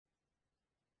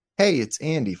Hey, it's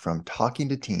Andy from Talking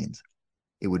to Teens.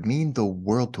 It would mean the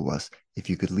world to us if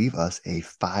you could leave us a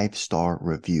 5-star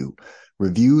review.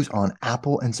 Reviews on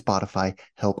Apple and Spotify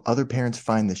help other parents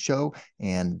find the show,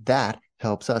 and that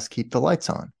helps us keep the lights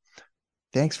on.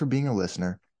 Thanks for being a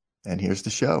listener, and here's the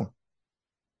show.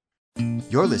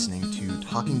 You're listening to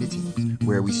Talking to Teens,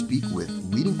 where we speak with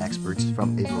leading experts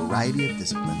from a variety of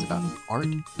disciplines about the art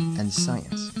and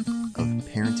science of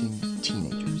parenting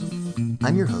teenagers.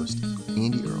 I'm your host,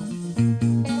 Andy Earle.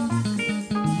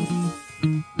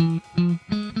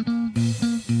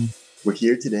 We're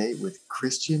here today with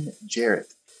Christian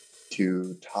Jarrett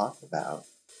to talk about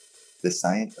the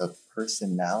science of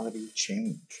personality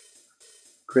change.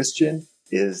 Christian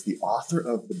is the author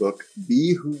of the book,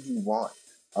 Be Who You Want,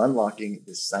 Unlocking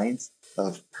the Science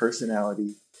of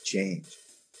Personality Change.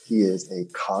 He is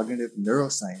a cognitive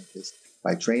neuroscientist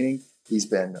by training. He's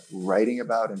been writing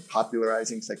about and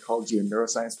popularizing psychology and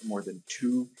neuroscience for more than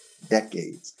 2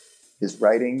 decades. His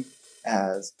writing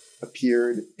has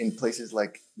appeared in places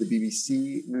like the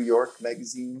BBC, New York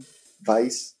Magazine,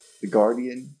 Vice, The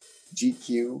Guardian,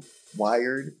 GQ,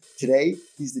 Wired. Today,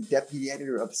 he's the deputy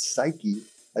editor of Psyche,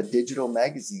 a digital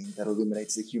magazine that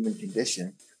illuminates the human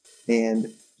condition.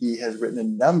 And he has written a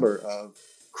number of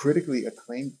critically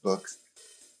acclaimed books.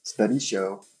 Studies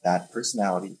show that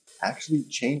personality actually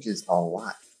changes a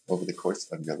lot over the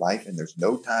course of your life, and there's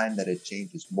no time that it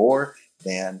changes more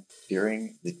than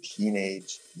during the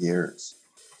teenage years.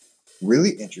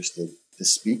 Really interested to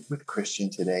speak with Christian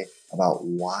today about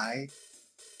why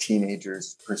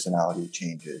teenagers' personality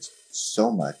changes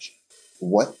so much,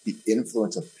 what the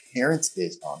influence of parents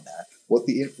is on that, what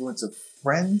the influence of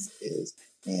friends is,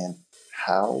 and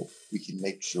how we can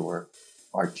make sure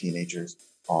our teenagers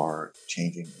are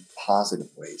changing in positive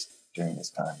ways during this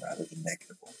time rather than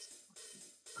negative ones.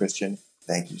 Christian,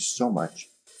 thank you so much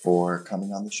for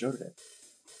coming on the show today.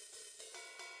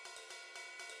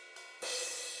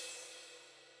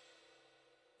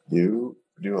 You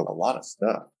do a lot of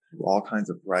stuff, all kinds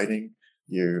of writing.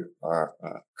 You are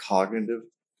a cognitive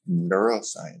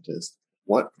neuroscientist.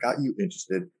 What got you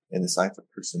interested in the science of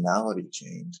personality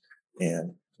change,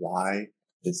 and why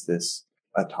is this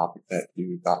a topic that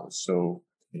you thought was so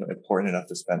important enough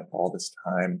to spend all this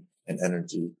time and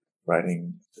energy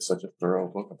writing such a thorough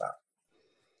book about?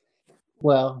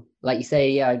 Well, like you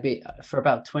say, yeah, for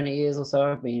about 20 years or so,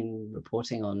 I've been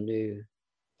reporting on new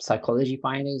psychology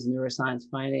findings, neuroscience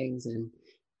findings, and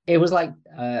it was like,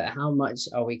 how much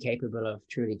are we capable of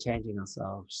truly changing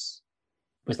ourselves?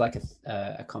 Was like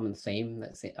a common theme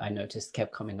that I noticed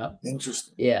kept coming up.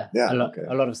 Interesting. Yeah, Yeah. Okay.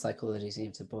 a lot of psychology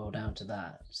seems to boil down to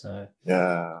that. So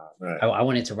Yeah. Right. I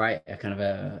wanted to write a kind of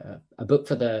a book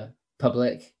for the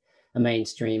public, a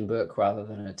mainstream book rather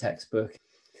than a textbook.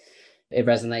 It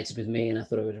resonated with me, and I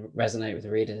thought it would resonate with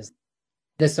the readers.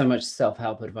 There's so much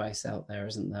self-help advice out there,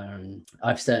 isn't there? And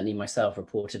I've certainly myself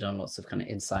reported on lots of kind of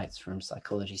insights from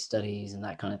psychology studies and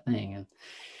that kind of thing. And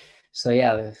so,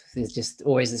 yeah, there's just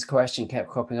always this question kept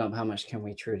cropping up: how much can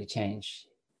we truly change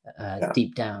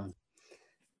deep down?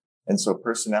 And so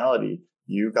personality,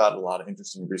 you got a lot of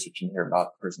interesting research in here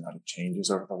about personality changes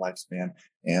over the lifespan,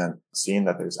 and seeing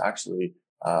that there's actually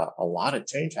a lot of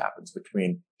change happens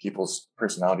between people's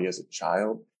personality as a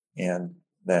child and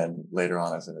then later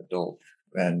on as an adult.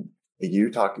 And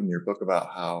you talk in your book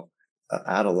about how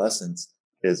adolescence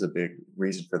is a big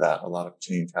reason for that. A lot of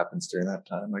change happens during that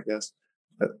time, I guess.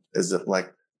 Is it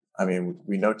like, I mean,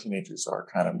 we know teenagers are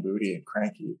kind of moody and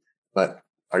cranky, but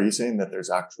are you saying that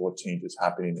there's actual changes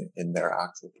happening in their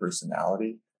actual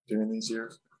personality during these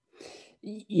years?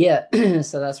 Yeah,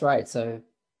 so that's right. So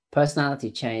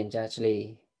personality change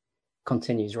actually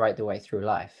continues right the way through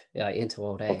life, into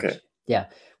old age. Okay. Yeah.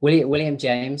 William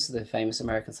James, the famous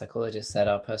American psychologist, said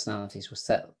our personalities were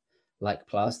set like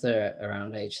plaster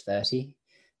around age 30.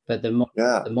 But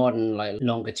Yeah. the modern, like,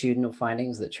 longitudinal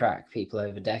findings that track people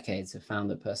over decades have found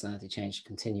that personality change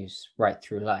continues right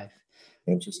through life.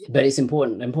 Interesting. But it's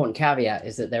important caveat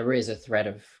is that there is a thread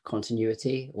of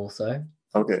continuity also.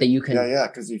 Okay. That you can. Yeah.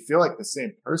 Because you feel like the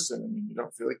same person. I mean, you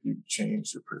don't feel like you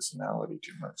changed your personality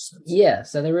too much since. Yeah.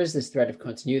 So there is this thread of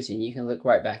continuity, and you can look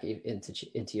right back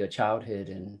into your childhood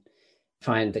and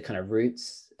find the kind of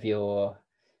roots of your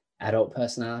adult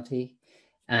personality.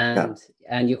 And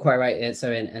you're quite right.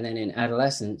 And then in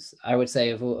adolescence, I would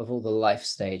say of all the life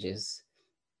stages,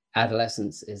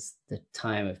 adolescence is the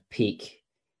time of peak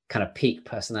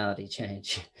personality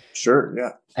change. Sure.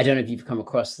 Yeah. I don't know if you've come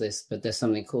across this, but there's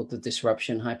something called the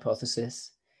disruption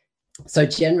hypothesis. So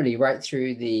generally, right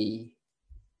through the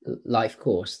life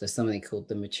course, there's something called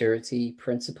the maturity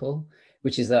principle,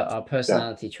 which is that our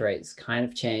personality traits kind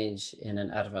of change in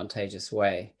an advantageous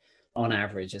way on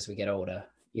average, as we get older,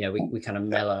 we kind of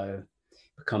mellow,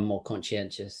 become more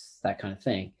conscientious, that kind of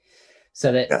thing.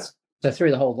 So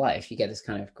through the whole life, you get this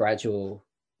kind of gradual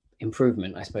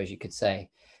improvement, I suppose you could say.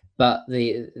 But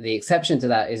the exception to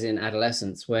that is in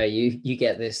adolescence, where you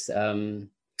get this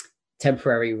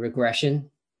temporary regression,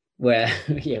 where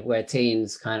where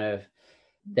teens kind of,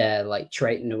 their like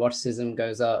trait neuroticism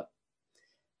goes up,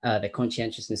 their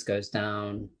conscientiousness goes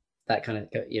down, that kind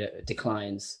of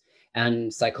declines.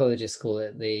 And psychologists call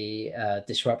it the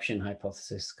disruption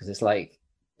hypothesis, because it's like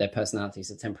their personalities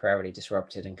are temporarily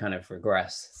disrupted and kind of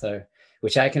regress. So,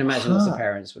 which I can imagine lots of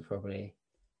parents would probably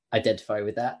identify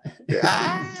with that.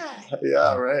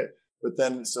 Yeah, right. But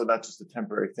then, so that's just a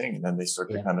temporary thing, and then they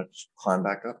start to kind of climb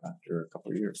back up after a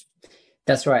couple of years.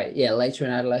 That's right. Yeah, later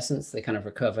in adolescence, they kind of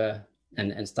recover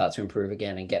and start to improve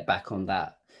again and get back on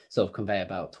that sort of conveyor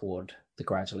belt toward the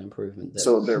gradual improvement.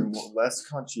 So they're less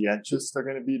conscientious, they're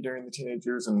going to be during the teenage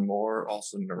years, and more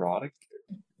also neurotic.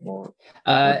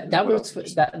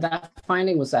 That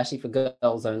finding was actually for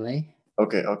girls only.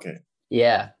 Okay.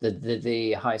 Yeah,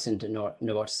 the heightened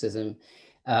neuroticism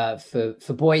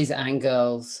for boys and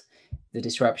girls. The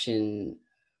disruption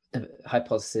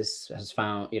hypothesis has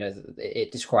found,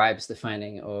 it describes the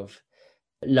finding of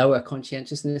lower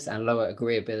conscientiousness and lower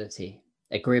agreeability.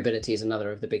 Agreeability is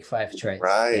another of the big 5 traits.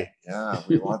 Right. Yeah.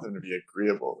 We want them to be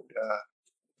agreeable. Yeah.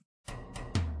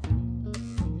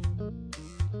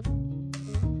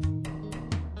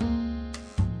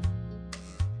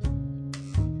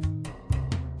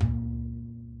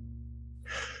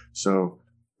 So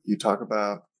you talk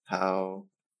about how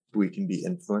we can be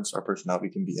influenced, our personality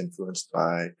can be influenced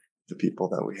by the people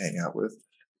that we hang out with.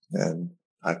 And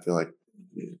I feel like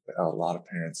a lot of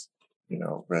parents,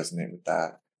 resonate with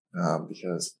that,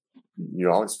 because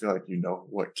you always feel like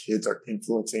what kids are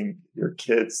influencing your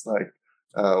kids, like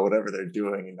whatever they're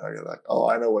doing. You're like, oh,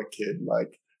 I know what kid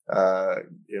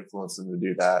influenced them to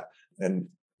do that. And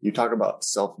you talk about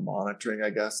self-monitoring, I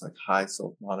guess, like high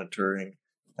self-monitoring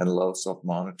and low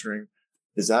self-monitoring.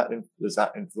 Does that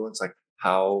influence like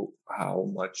how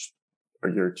much are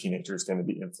your teenagers going to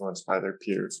be influenced by their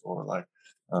peers, or like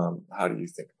how do you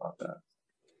think about that?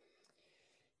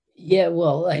 Yeah,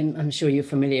 well, I'm sure you're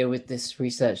familiar with this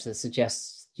research that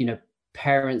suggests,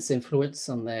 parents' influence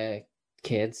on their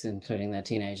kids, including their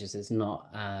teenagers, is not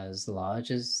as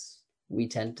large as we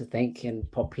tend to think in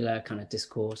popular kind of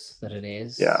discourse that it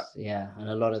is. Yeah. And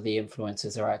a lot of the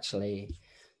influences are actually,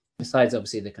 besides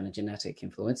obviously the kind of genetic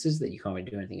influences that you can't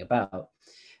really do anything about,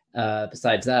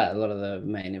 besides that, a lot of the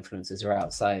main influences are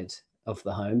outside of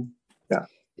the home. Yeah.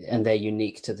 And they're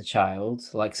unique to the child.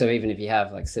 Like, so even if you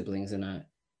have like siblings in a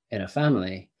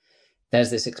family, there's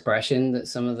this expression that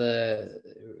some of the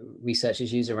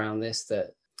researchers use around this,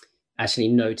 that actually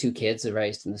no 2 kids are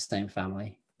raised in the same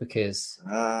family, because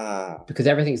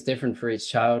everything's different for each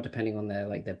child, depending on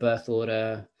their birth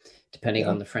order, depending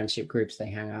on the friendship groups they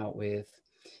hang out with.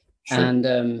 Sure.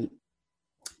 And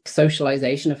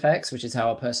socialization effects, which is how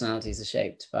our personalities are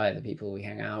shaped by the people we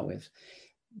hang out with,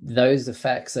 those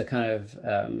effects are kind of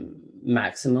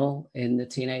maximal in the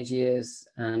teenage years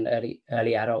and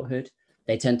early adulthood.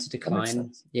 They tend to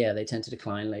decline. Yeah, they tend to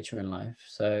decline later in life.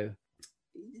 So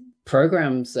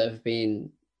programs that have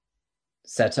been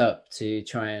set up to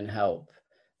try and help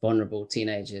vulnerable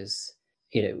teenagers,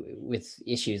 with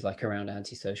issues like around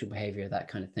antisocial behavior, that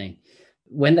kind of thing,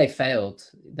 when they failed,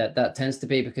 that tends to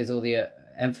be because all the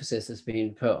emphasis has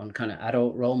been put on kind of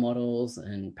adult role models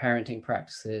and parenting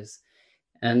practices.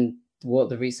 And what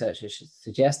the researchers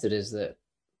suggested is that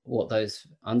what those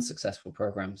unsuccessful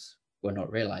programs were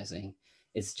not realizing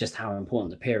is just how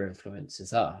important the peer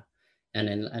influences are. And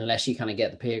unless you kind of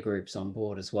get the peer groups on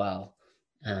board as well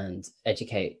and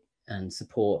educate and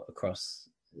support across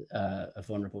a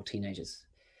vulnerable teenager's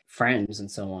friends and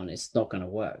so on, it's not going to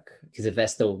work. Because if they're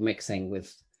still mixing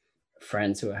with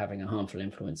friends who are having a harmful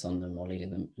influence on them or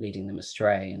leading them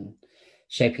astray and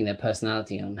shaping their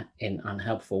personality in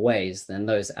unhelpful ways, then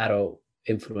those adult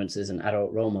influences and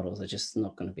adult role models are just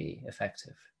not going to be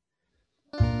effective.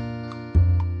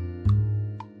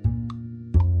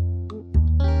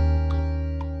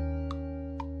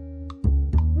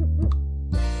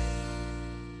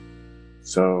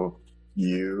 So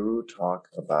you talk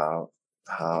about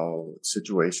how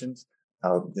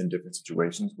in different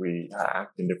situations we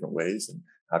act in different ways and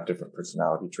have different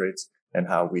personality traits, and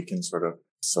how we can sort of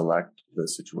select the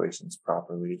situations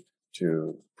properly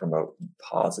to promote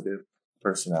positive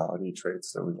personality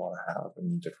traits that we want to have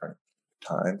in different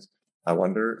times. I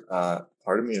wonder,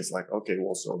 part of me is like, okay,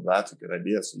 well, so that's a good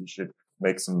idea. So you should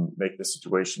make the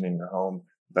situation in your home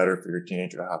better for your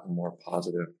teenager to have more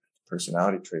positive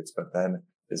personality traits. But then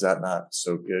is that not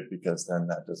so good? Because then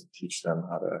that doesn't teach them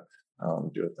how to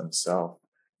do it themselves.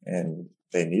 And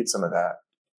they need some of that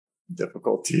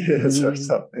difficulty or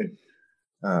something.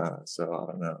 So I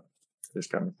don't know.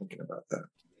 Just got me thinking about that.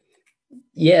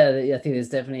 Yeah, I think there's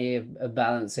definitely a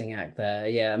balancing act there.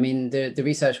 Yeah, I mean, the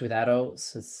research with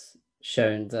adults has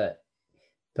shown that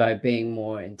by being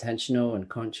more intentional and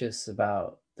conscious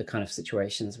about the kind of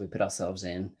situations we put ourselves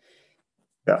in,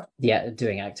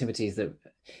 doing activities that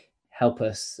help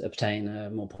us obtain a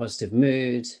more positive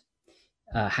mood,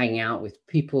 hanging out with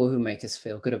people who make us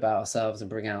feel good about ourselves and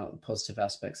bring out positive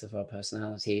aspects of our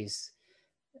personalities.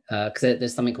 Because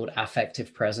there's something called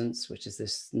affective presence, which is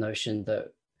this notion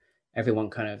that everyone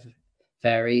kind of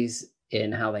varies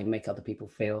in how they make other people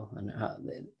feel and how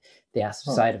the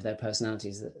side of their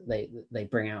personalities that they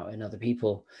bring out in other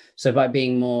people. So by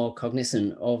being more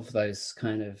cognizant of those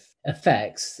kind of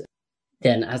effects,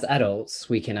 then as adults,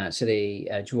 we can actually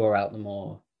draw out the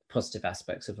more positive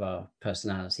aspects of our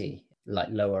personality, like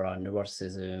lower our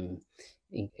neuroticism,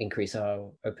 increase our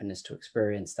openness to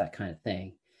experience, that kind of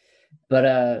thing.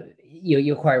 But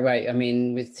you're quite right. I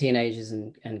mean, with teenagers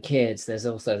and kids, there's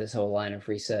also this whole line of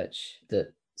research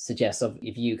that suggests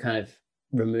if you kind of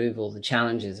remove all the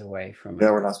challenges away from it.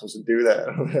 Yeah, we're not supposed to do that.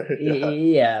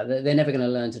 Yeah, they're never going to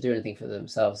learn to do anything for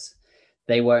themselves.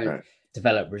 They won't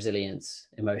develop resilience,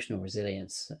 emotional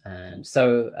resilience. And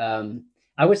so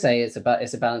I would say it's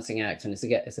a balancing act, and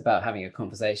it's about having a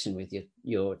conversation with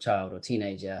your child or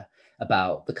teenager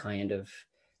about the kind of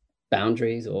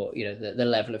boundaries or the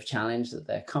level of challenge that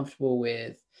they're comfortable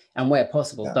with, and where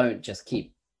possible don't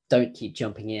keep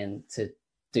jumping in to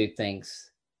do things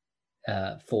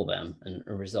for them and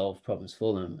resolve problems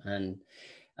for them. And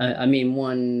I mean,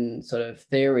 one sort of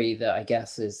theory that I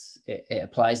guess it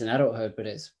applies in adulthood, but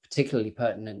it's particularly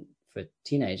pertinent for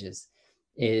teenagers,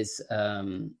 is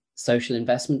social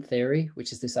investment theory,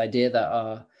 which is this idea that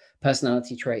our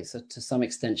personality traits are to some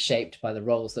extent shaped by the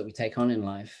roles that we take on in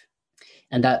life.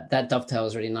 And that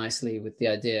dovetails really nicely with the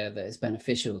idea that it's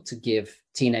beneficial to give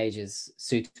teenagers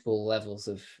suitable levels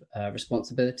of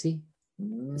responsibility,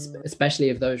 especially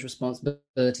if those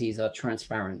responsibilities are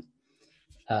transparent.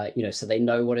 So they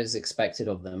know what is expected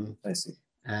of them. I see.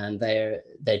 And they're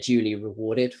duly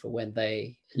rewarded for when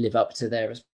they live up to their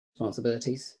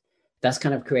responsibilities. That's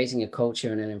kind of creating a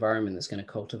culture and an environment that's going to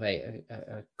cultivate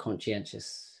a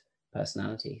conscientious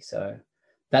personality. So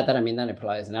that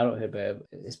applies in adulthood, but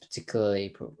it's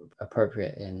particularly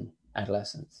appropriate in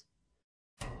adolescence.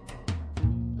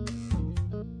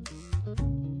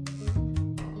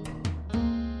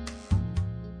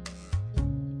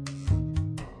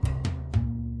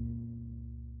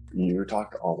 You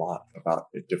talk a lot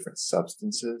about the different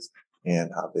substances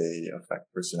and how they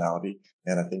affect personality.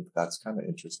 And I think that's kind of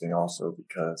interesting also,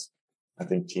 because I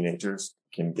think teenagers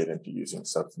can get into using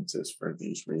substances for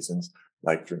these reasons,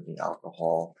 like drinking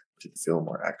alcohol to feel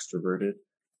more extroverted.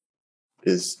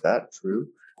 Is that true?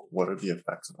 What are the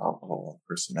effects of alcohol on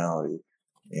personality?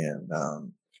 And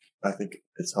I think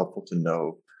it's helpful to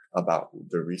know about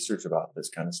the research about this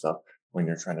kind of stuff when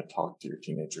you're trying to talk to your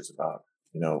teenagers about,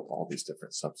 all these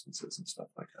different substances and stuff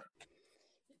like that.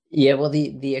 Yeah, well,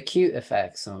 the acute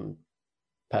effects on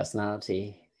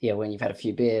personality, when you've had a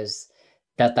few beers,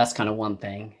 that's kind of one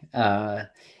thing.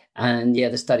 And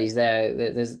the studies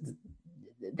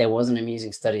there was an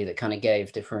amusing study that kind of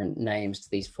gave different names to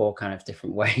these 4 kind of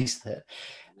different ways that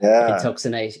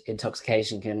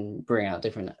intoxication can bring out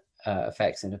different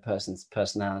effects in a person's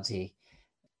personality.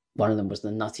 One of them was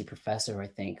the Nutty Professor, I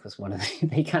think, was one of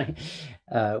they kind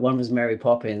of one was Mary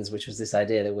Poppins, which was this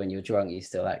idea that when you're drunk, you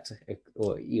still act,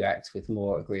 or you act with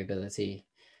more agreeability.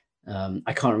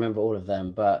 I can't remember all of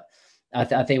them, but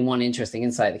I think one interesting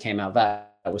insight that came out of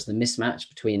that was the mismatch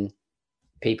between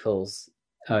people's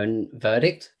own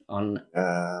verdict on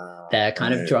their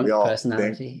kind of drunk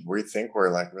personality. We think we're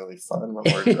like really fun when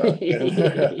we're drunk.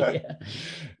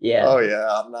 Yeah. Oh yeah,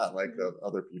 I'm not like the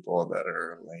other people that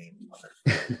are lame.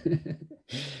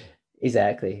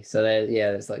 Exactly. So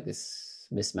there's like this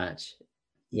mismatch.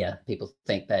 Yeah, people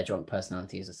think their drunk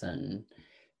personality is a certain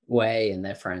way, and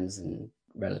their friends and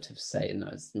relatives say no,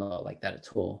 it's not like that at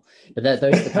all. But those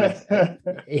are the kind of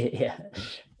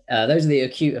those are the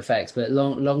acute effects. But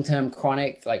long-term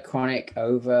chronic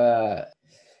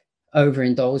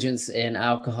overindulgence in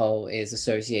alcohol is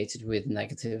associated with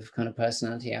negative kind of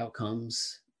personality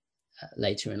outcomes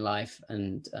later in life.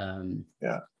 And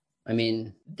I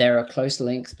mean, there are close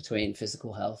links between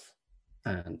physical health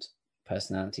and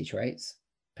personality traits.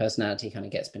 Personality kind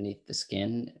of gets beneath the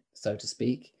skin, so to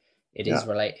speak. It is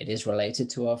related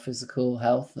to our physical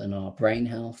health and our brain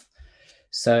health.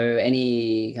 So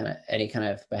any kind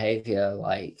of behavior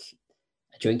like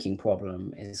drinking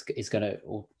problem is going to,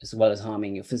 as well as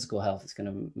harming your physical health, it's going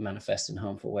to manifest in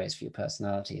harmful ways for your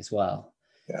personality as well.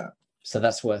 Yeah. So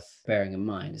that's worth bearing in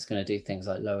mind. It's going to do things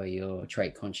like lower your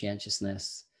trait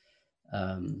conscientiousness,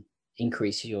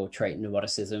 increase your trait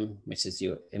neuroticism, which is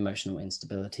your emotional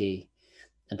instability,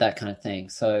 and that kind of thing.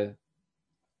 So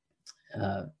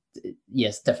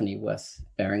yes, definitely worth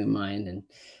bearing in mind. And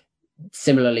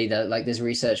similarly, there's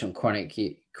research on chronic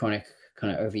kind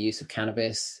of overuse of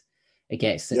cannabis.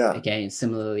 Again,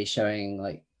 similarly showing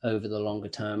like over the longer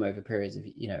term, over periods of,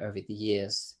 over the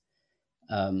years,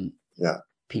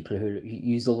 people who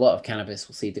use a lot of cannabis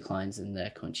will see declines in their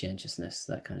conscientiousness,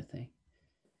 that kind of thing.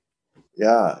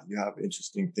 Yeah, you have an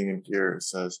interesting thing in here. It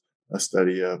says a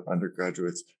study of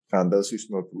undergraduates found those who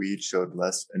smoked weed showed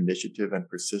less initiative and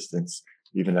persistence,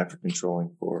 even after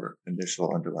controlling for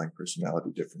initial underlying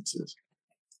personality differences.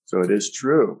 So it is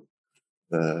true.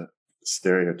 The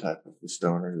stereotype of the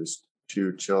stoner who's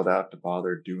too chilled out to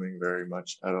bother doing very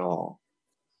much at all.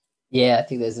 Yeah, I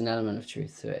think there's an element of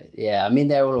truth to it. Yeah, I mean,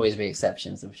 there will always be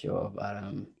exceptions, I'm sure, but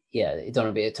yeah, you don't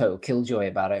want to be a total killjoy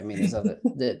about it. I mean,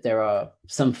 there are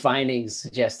some findings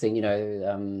suggesting,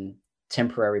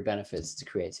 temporary benefits to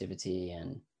creativity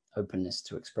and openness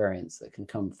to experience that can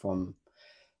come from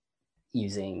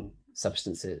using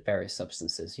various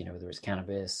substances, whether it's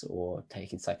cannabis or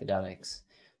taking psychedelics.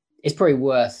 It's probably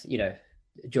worth,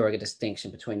 drawing a distinction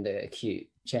between the acute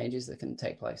changes that can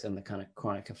take place and the kind of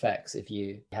chronic effects if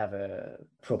you have a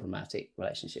problematic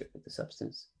relationship with the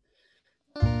substance.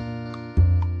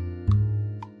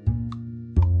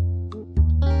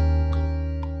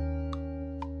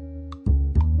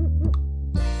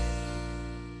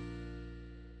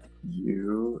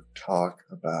 You talk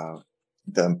about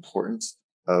the importance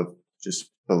of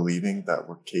just believing that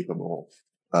we're capable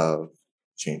of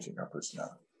changing our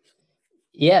personality.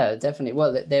 Yeah, definitely.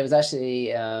 Well, there was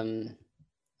actually,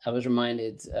 I was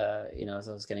reminded, as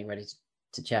I was getting ready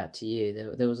to chat to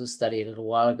you, there was a study a little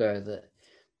while ago that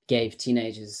gave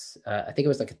teenagers, I think it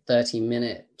was like a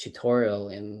 30-minute tutorial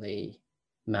in the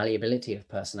malleability of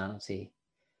personality.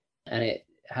 And it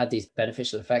had these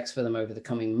beneficial effects for them over the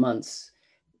coming months.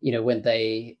 When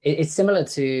it's similar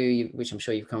to, which I'm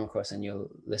sure you've come across in your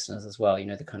listeners as well,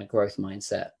 the kind of growth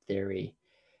mindset theory.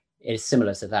 It's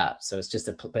similar to that. So it's just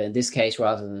but in this case,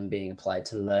 rather than being applied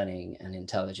to learning and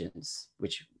intelligence,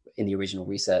 which in the original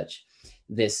research,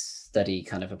 this study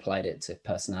kind of applied it to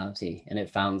personality. And it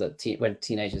found that when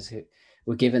teenagers who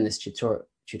were given this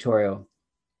tutorial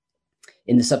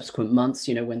in the subsequent months,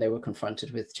 when they were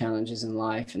confronted with challenges in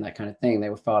life and that kind of thing,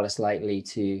 they were far less likely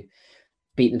to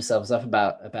beat themselves up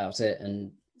about it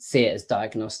and see it as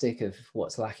diagnostic of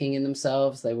what's lacking in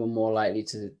themselves. They were more likely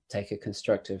to take a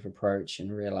constructive approach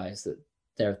and realize that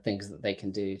there are things that they can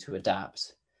do to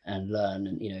adapt and learn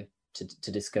and,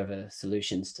 to discover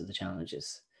solutions to the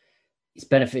challenges. It's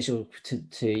beneficial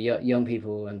to young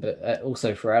people, but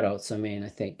also for adults. I mean, I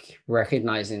think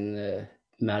recognizing the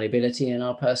malleability in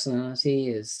our personality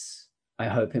is, I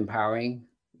hope, empowering,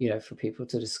 for people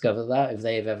to discover that if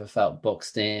they've ever felt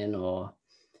boxed in or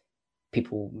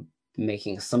people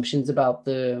making assumptions about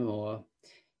them, or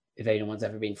if anyone's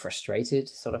ever been frustrated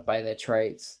sort of by their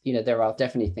traits. There are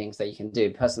definitely things that you can do.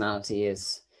 Personality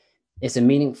it's a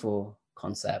meaningful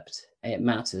concept. It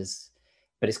matters,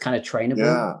 but it's kind of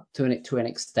trainable to an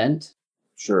extent.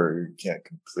 Sure, you can't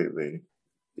completely.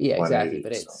 Yeah, exactly.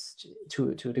 But it's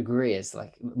to a degree, it's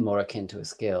like more akin to a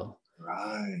skill.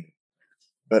 Right.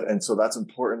 And so that's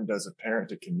important as a parent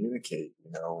to communicate,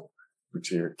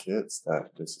 to your kids that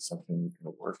this is something you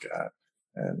can work at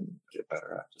and get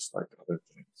better at, just like other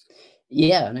things.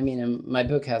 Yeah. And I mean, my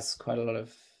book has quite a lot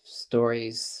of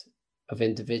stories of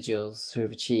individuals who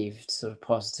have achieved sort of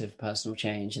positive personal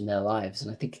change in their lives. And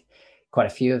I think quite a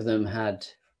few of them had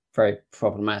very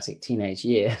problematic teenage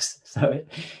years. So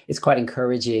it's quite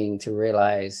encouraging to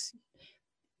realize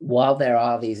while there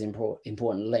are these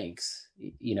important links,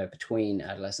 between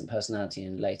adolescent personality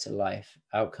and later life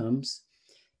outcomes,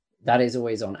 that is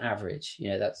always on average.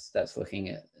 That's looking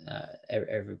at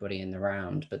everybody in the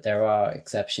round, but there are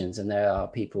exceptions, and there are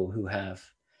people who have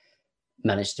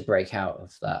managed to break out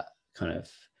of that kind of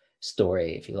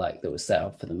story, if you like, that was set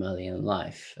up for them early in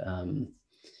life.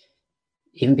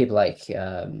 Even people like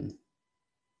Emma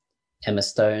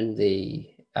Stone, the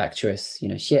actress, she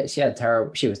was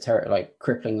like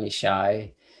cripplingly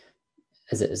shy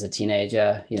as a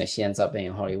teenager. She ends up being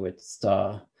a Hollywood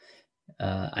star.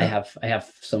 I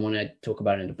have someone I talk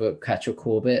about in the book, Katja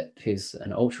Corbett, who's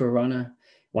an ultra runner,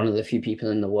 one of the few people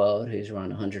in the world who's run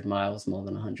 100 miles more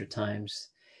than 100 times.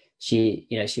 She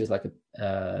was like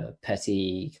a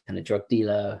petty kind of drug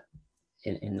dealer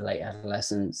in late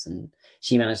adolescence, and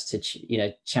she managed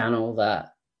to channel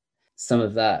that, some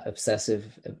of that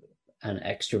obsessive and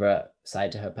extrovert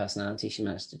side to her personality. She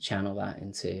managed to channel that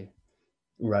into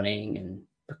running and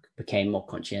became more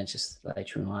conscientious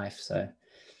later in life. So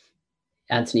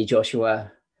Anthony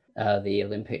Joshua, the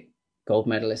Olympic gold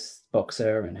medalist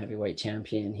boxer and heavyweight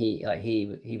champion,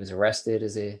 he was arrested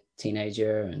as a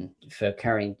teenager and for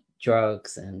carrying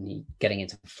drugs and getting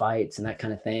into fights and that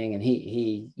kind of thing. And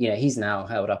he's now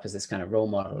held up as this kind of role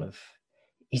model of,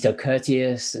 he's so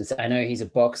courteous. And so I know he's a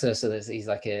boxer, so he's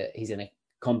in a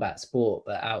combat sport,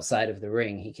 but outside of the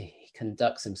ring, he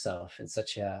conducts himself in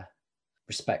such a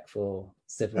respectful,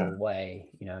 civil way,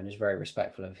 and is very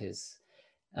respectful of his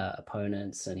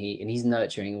opponents, and he's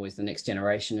nurturing always the next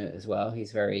generation as well.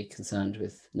 He's very concerned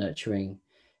with nurturing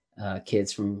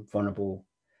kids from vulnerable,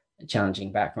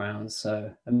 challenging backgrounds.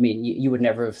 So I mean, you would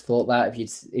never have thought that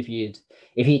if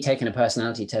he'd taken a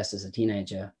personality test as a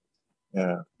teenager.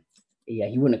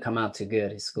 He wouldn't have come out too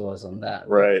good, his scores on that.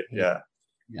 Right.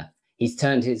 He's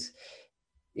turned his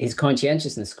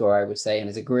conscientiousness score, I would say, and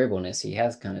his agreeableness, he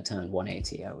has kind of turned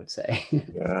 180, I would say.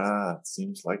 Yeah, it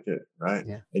seems like it, right?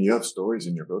 Yeah. And you have stories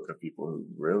in your book of people who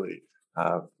really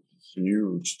have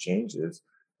huge changes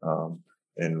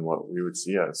in what we would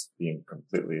see as being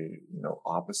completely,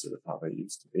 opposite of how they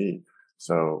used to be.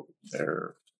 So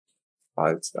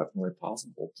it's definitely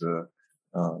possible to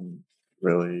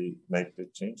really make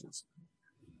big changes.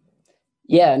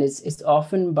 Yeah, and it's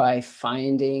often by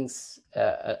finding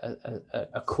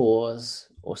a cause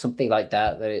or something like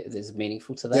that is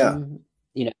meaningful to them,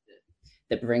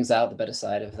 that brings out the better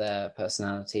side of their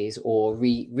personalities, or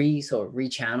sort of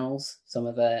rechannels some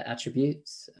of their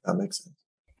attributes. That makes sense.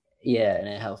 Yeah, in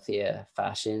a healthier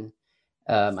fashion.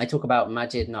 I talk about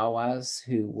Maajid Nawaz,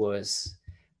 he was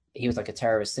like a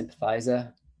terrorist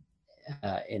sympathizer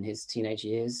in his teenage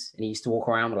years, and he used to walk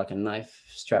around with like a knife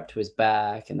strapped to his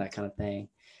back and that kind of thing.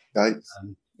 Nice.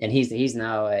 And he's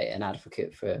now an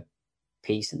advocate for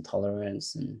peace and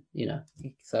tolerance, and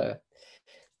so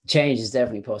change is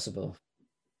definitely possible.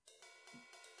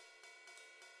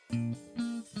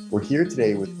 We're here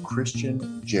today with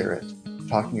Christian Jarrett,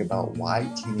 talking about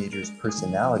why teenagers'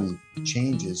 personality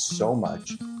changes so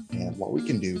much and what we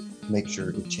can do to make sure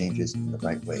it changes in the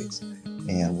right ways.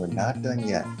 And we're not done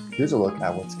yet. Here's a look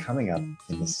at what's coming up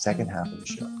in the second half of the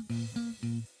show.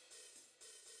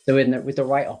 So with the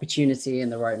right opportunity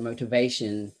and the right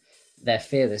motivation, their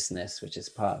fearlessness, which is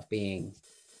part of being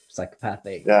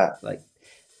psychopathic, like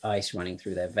ice running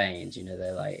through their veins,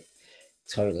 they're like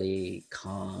totally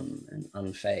calm and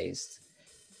unfazed.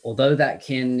 Although that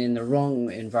can, in the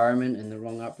wrong environment and the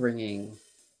wrong upbringing,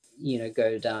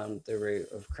 go down the route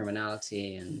of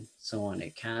criminality and so on.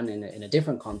 It can, in a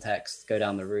different context, go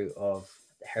down the route of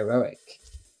heroic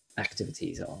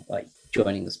activities, or like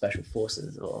joining the special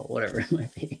forces or whatever it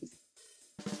might be.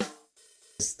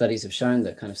 Studies have shown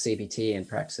that kind of CBT and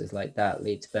practices like that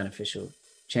lead to beneficial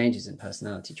changes in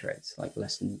personality traits, like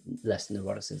less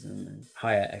neuroticism and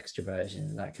higher extroversion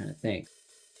and that kind of thing.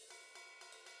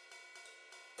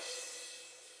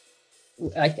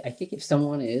 I think if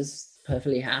someone is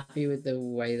perfectly happy with the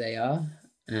way they are,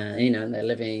 and they're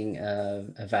living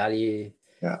a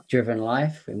value-driven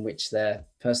life in which their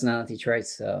personality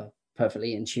traits are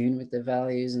perfectly in tune with their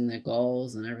values and their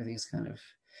goals, and everything's kind of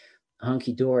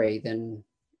hunky-dory, then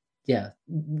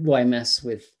why mess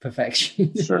with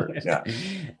perfection? Sure.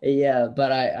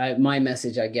 But my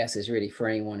message, I guess, is really for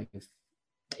anyone who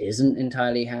isn't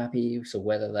entirely happy. So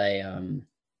whether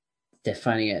they're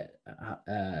finding it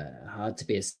hard to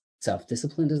be as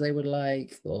self-disciplined as they would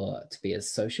like, or to be as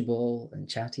sociable and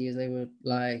chatty as they would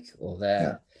like, or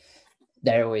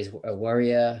they're always a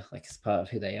worrier, like it's part of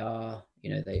who they are.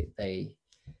 They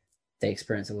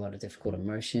experience a lot of difficult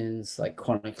emotions, like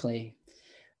chronically,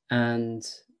 and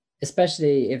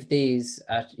especially if these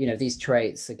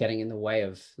traits are getting in the way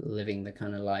of living the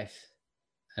kind of life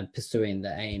and pursuing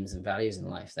the aims and values in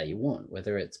life that you want,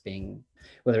 whether it's being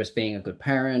a good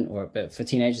parent, but for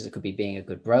teenagers, it could be being a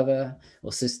good brother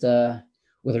or sister,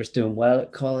 whether it's doing well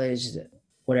at college,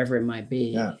 whatever it might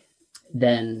be,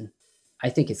 then I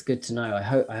think it's good to know. I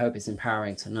hope it's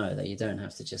empowering to know that you don't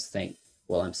have to just think,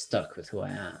 well, I'm stuck with who I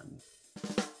am.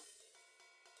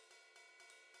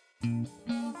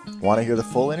 Want to hear the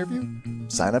full interview?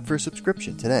 Sign up for a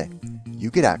subscription today.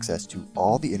 You get access to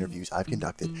all the interviews I've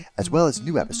conducted, as well as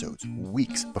new episodes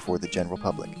weeks before the general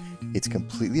public. It's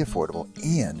completely affordable,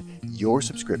 and your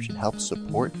subscription helps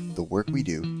support the work we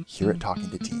do here at Talking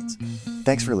to Teens.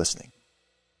 Thanks for listening.